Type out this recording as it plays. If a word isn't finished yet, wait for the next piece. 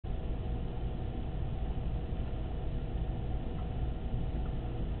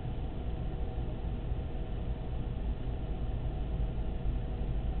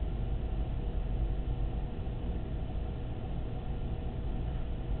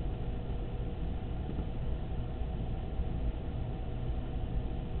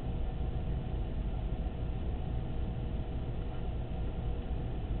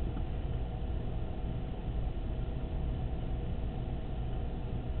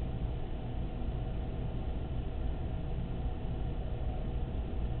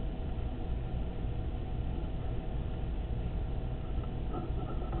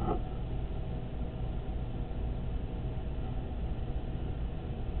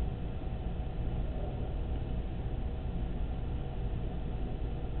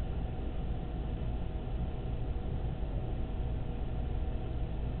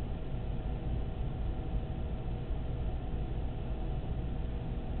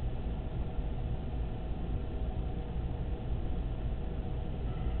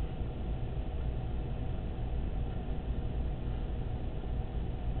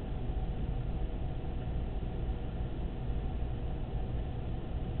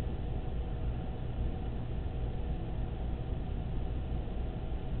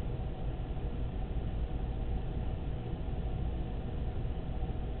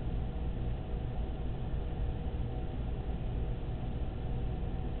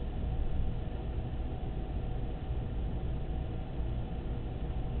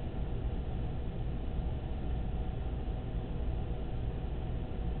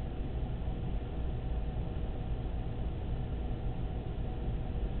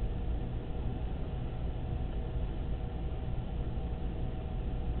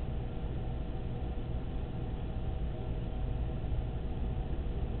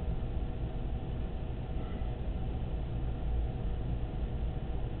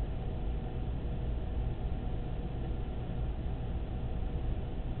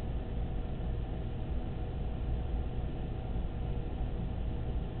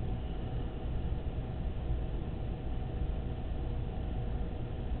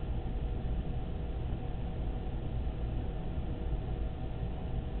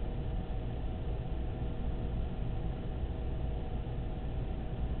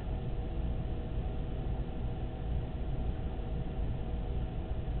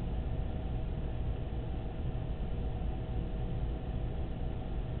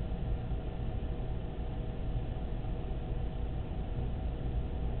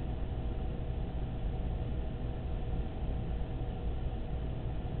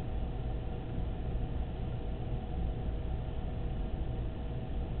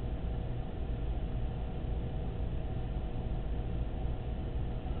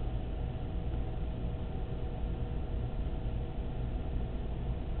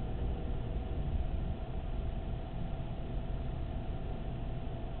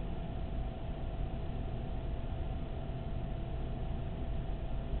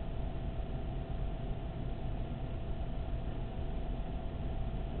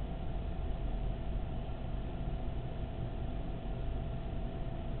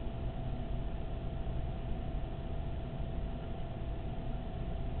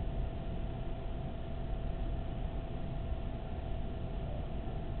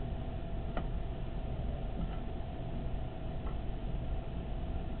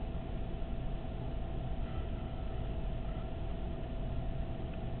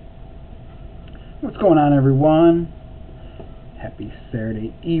What's going on, everyone? Happy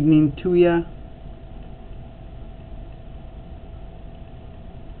Saturday evening to ya.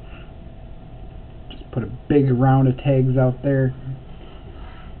 Just put a big round of tags out there.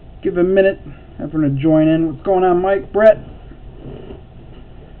 Give a minute, everyone to join in. What's going on, Mike? Brett?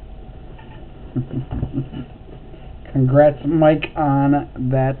 Congrats, Mike, on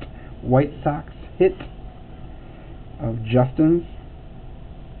that White Sox hit of Justin's.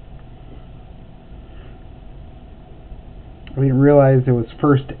 I didn't realize it was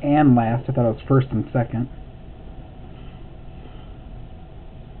first and last. I thought it was first and second.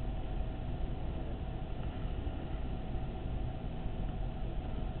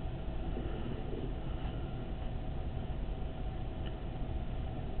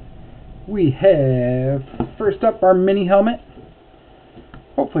 We have, first up, our mini helmet.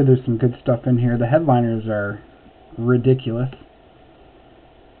 Hopefully there's some good stuff in here. The headliners are ridiculous.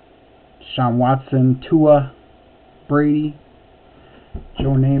 Sean Watson, Tua, Brady,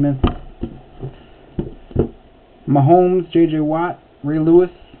 Joe Namath, Mahomes, J.J. Watt, Ray Lewis,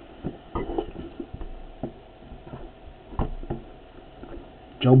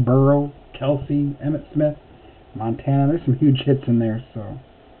 Joe Burrow, Kelsey, Emmitt Smith, Montana. There's some huge hits in there, so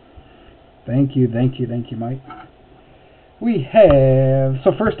thank you, Mike. We have,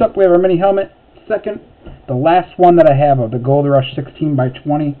 so first up we have our mini helmet. Second, the last one that I have of the Gold Rush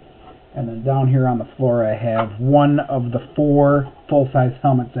 16x20. And then down here on the floor I have one of the 4 full-size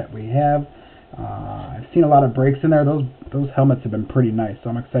helmets that we have. I've seen a lot of breaks in there. Those helmets have been pretty nice, so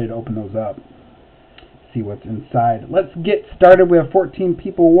I'm excited to open those up. See what's inside. Let's get started. We have 14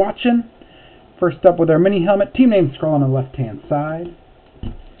 people watching. First up with our mini helmet. Team name scroll on the left-hand side.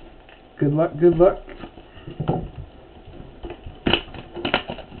 Good luck, good luck.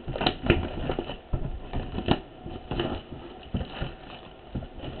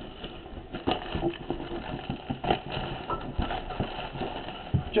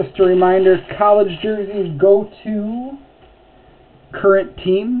 Just a reminder, college jerseys go to current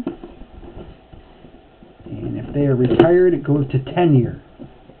team. And if they are retired, it goes to tenure.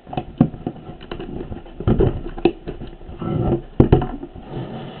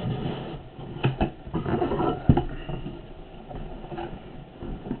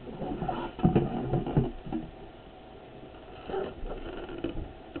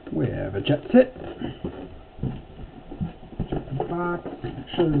 We have a Jets hit. Check the box. Make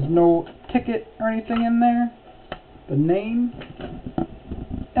sure there's no ticket or anything in there. The name.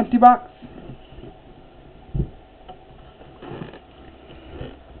 Empty box.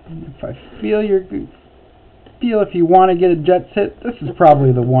 And if I feel if you want to get a Jets hit, this is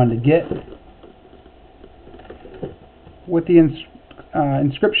probably the one to get. With the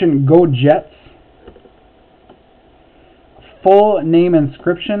inscription "Go Jets." Full name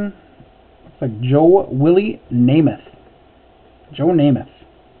inscription. Looks like Joe Willie Namath. Joe Namath.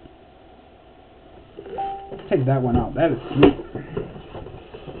 Let's take that one out. That is sweet.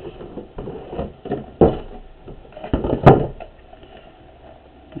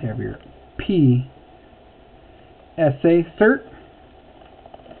 You have your PSA cert.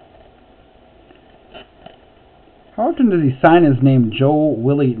 How often does he sign his name Joe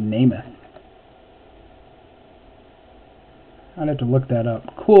Willie Namath? I'd have to look that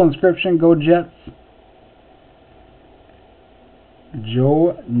up. Cool inscription. Go Jets.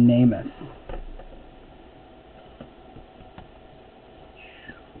 Joe Namath.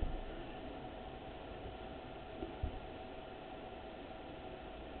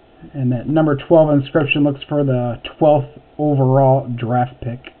 And that number 12 inscription looks for the 12th overall draft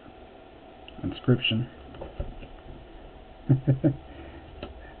pick inscription.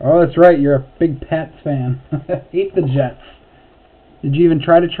 Oh, that's right. You're a big Pats fan. Hate the Jets. Did you even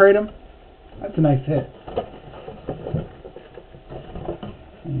try to trade him? That's a nice hit.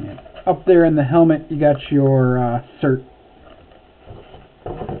 And up there in the helmet, you got your cert.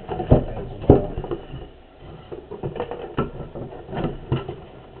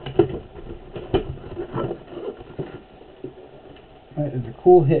 That is a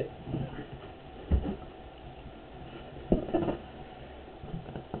cool hit.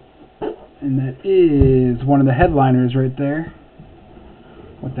 And that is one of the headliners right there,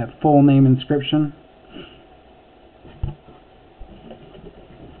 with that full name inscription.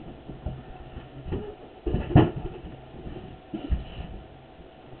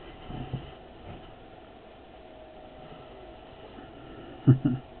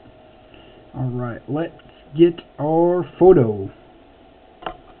 Alright, let's get our photo.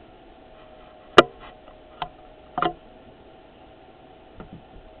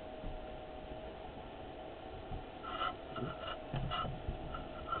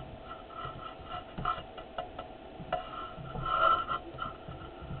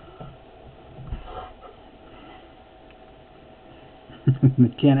 They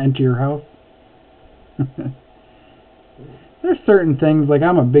can't enter your house. There's certain things, like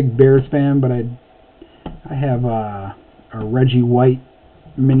I'm a big Bears fan, but I have a Reggie White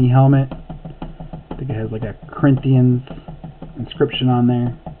mini helmet. I think it has like a Corinthians inscription on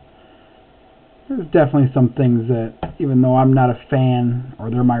there. There's definitely some things that, even though I'm not a fan or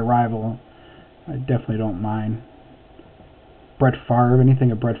they're my rival, I definitely don't mind. Brett Favre,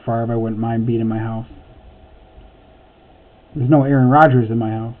 anything of Brett Favre, I wouldn't mind being in my house. There's no Aaron Rodgers in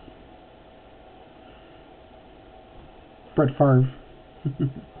my house. Brett Favre.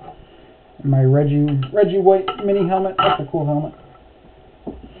 My Reggie White mini helmet. That's a cool helmet.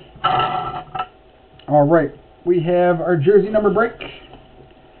 Alright, we have our jersey number break.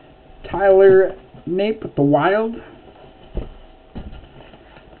 Tyler Nape with the Wild.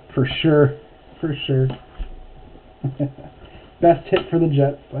 For sure. For sure. Best hit for the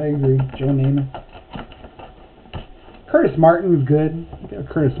Jets. I agree. Joe Namath. Curtis Martin's good.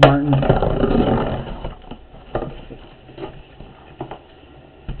 Curtis Martin.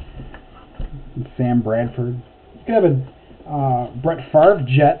 And Sam Bradford. You could have a Brett Favre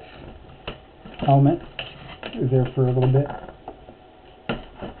Jets helmet. He was there for a little bit.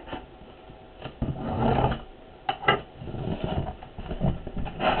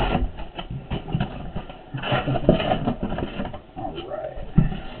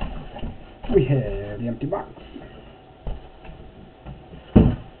 We have the empty box.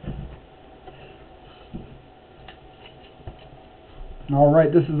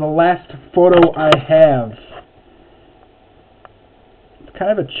 Alright, this is the last photo I have. It's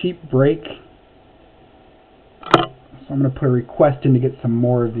kind of a cheap break. So I'm going to put a request in to get some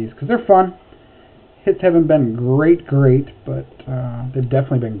more of these, because they're fun. Hits haven't been great, but they've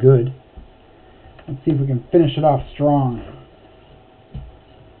definitely been good. Let's see if we can finish it off strong.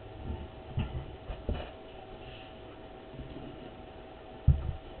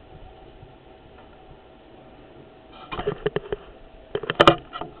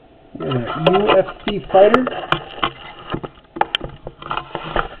 We have a UFC fighter.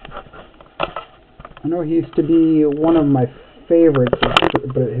 I know he used to be one of my favorites,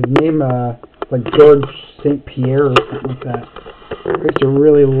 but his name is like George St. Pierre or something like that. I used to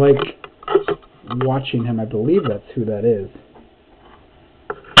really like watching him. I believe that's who that is.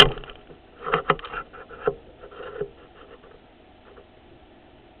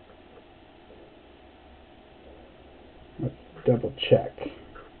 Let's double check.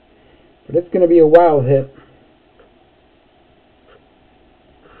 But it's going to be a wild hit.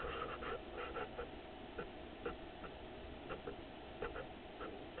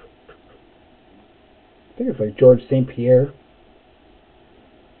 I think it's like George St. Pierre.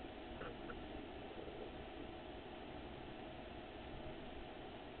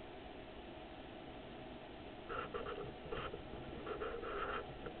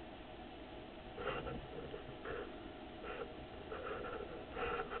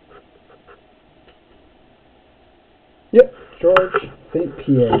 Yep, George St.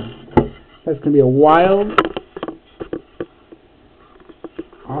 Pierre. That's going to be a wild,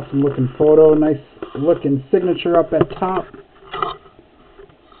 awesome looking photo. Nice looking signature up at top.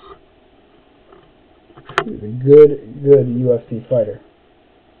 He's a good UFC fighter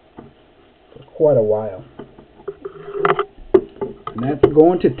for quite a while. And that's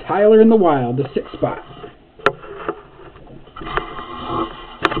going to Tyler in the Wild, the 6th spot.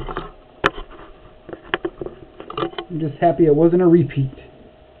 I'm just happy it wasn't a repeat.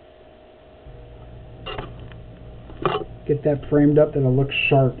 Get that framed up, that'll look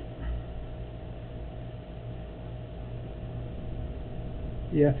sharp.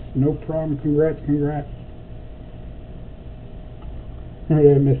 Yes, no problem. Congrats. I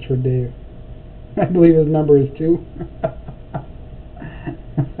missed for Dave. I believe his number is 2.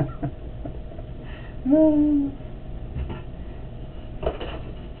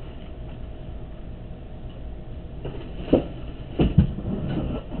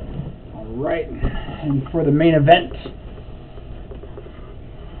 Alright, and for the main event,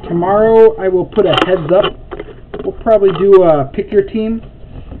 tomorrow I will put a heads up. We'll probably do a pick your team,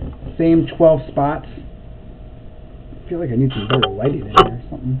 same 12 spots. I feel like I need some better lighting in here or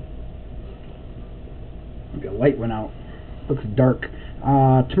something. Maybe a light went out. Looks dark.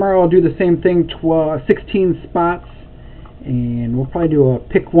 Tomorrow I'll do the same thing, 16 spots, and we'll probably do a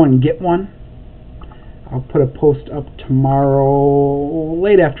pick one, get one. I'll put a post up tomorrow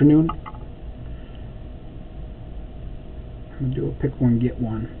late afternoon. I'm going to do a pick one, get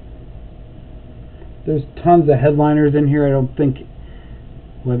one. There's tons of headliners in here. I don't think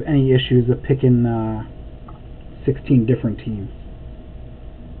we'll have any issues of picking 16 different teams.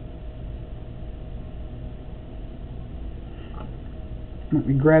 Let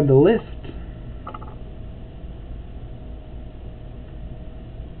me grab the list.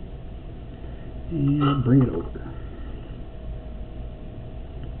 And bring it over.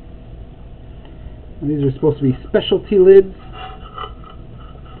 And these are supposed to be specialty lids.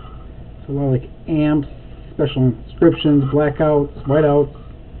 So a lot of like amps, special inscriptions, blackouts, whiteouts.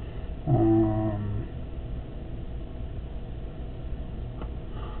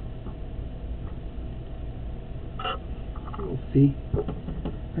 We'll see.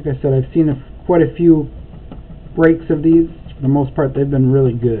 Like I said, I've seen quite a few breaks of these. For the most part, they've been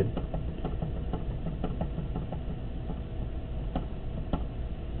really good.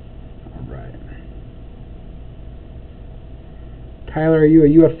 Alright. Tyler, are you a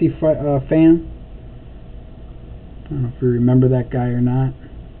UFC fan? I don't know if you remember that guy or not.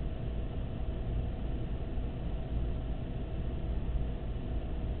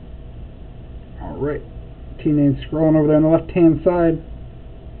 Alright. T-Name scrolling over there on the left-hand side.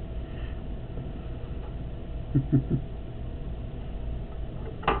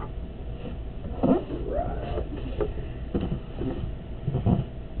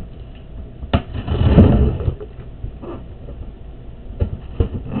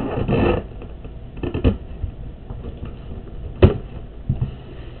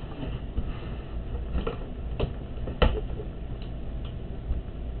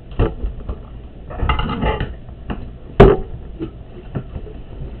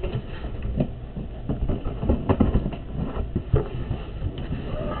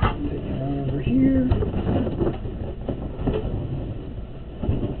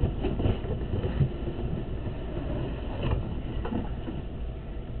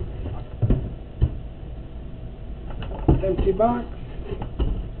 Empty box.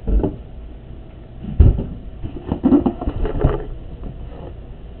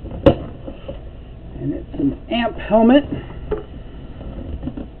 And it's an amp helmet.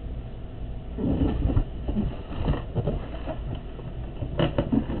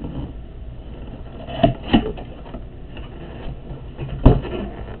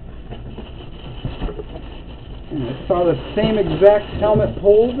 And I saw the same exact helmet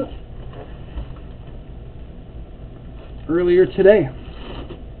pulled earlier today.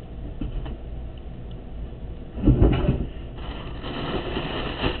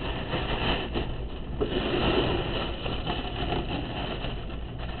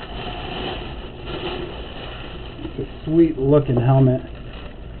 It's a sweet looking helmet.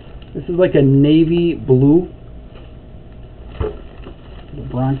 This is like a navy blue. The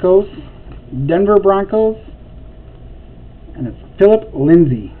Broncos, Denver Broncos, and it's Phillip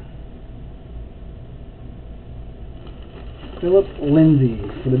Lindsay. Phillip Lindsay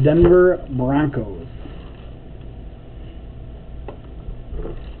for the Denver Broncos.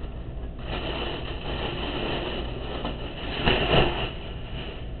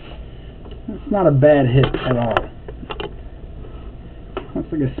 It's not a bad hit at all.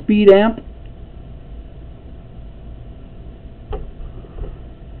 Looks like a speed amp.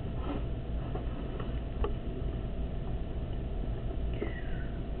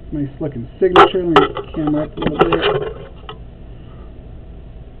 Nice looking signature. Let me get the camera up a little bit.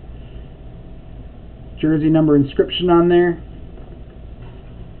 Jersey number inscription on there.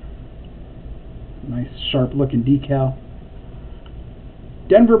 Nice sharp looking decal.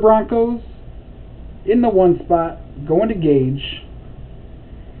 Denver Broncos in the one spot, going to Gage.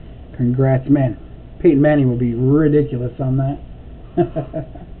 Congrats, man. Peyton Manning will be ridiculous on that.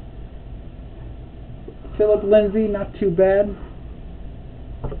 Phillip Lindsay, not too bad.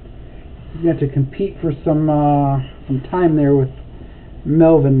 He's going to have to compete for some time there with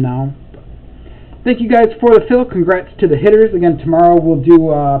Melvin now. Thank you guys for the fill. Congrats to the hitters. Again, tomorrow we'll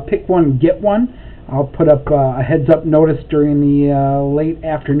do pick one, get one. I'll put up a heads-up notice during the late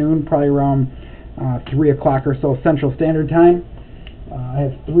afternoon, probably around 3 o'clock or so Central Standard Time. I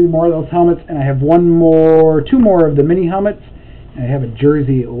have 3 more of those helmets, and I have 2 more of the mini helmets, and I have a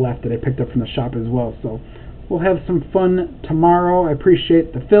jersey left that I picked up from the shop as well. So we'll have some fun tomorrow. I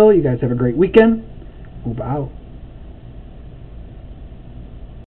appreciate the fill. You guys have a great weekend. Uba out.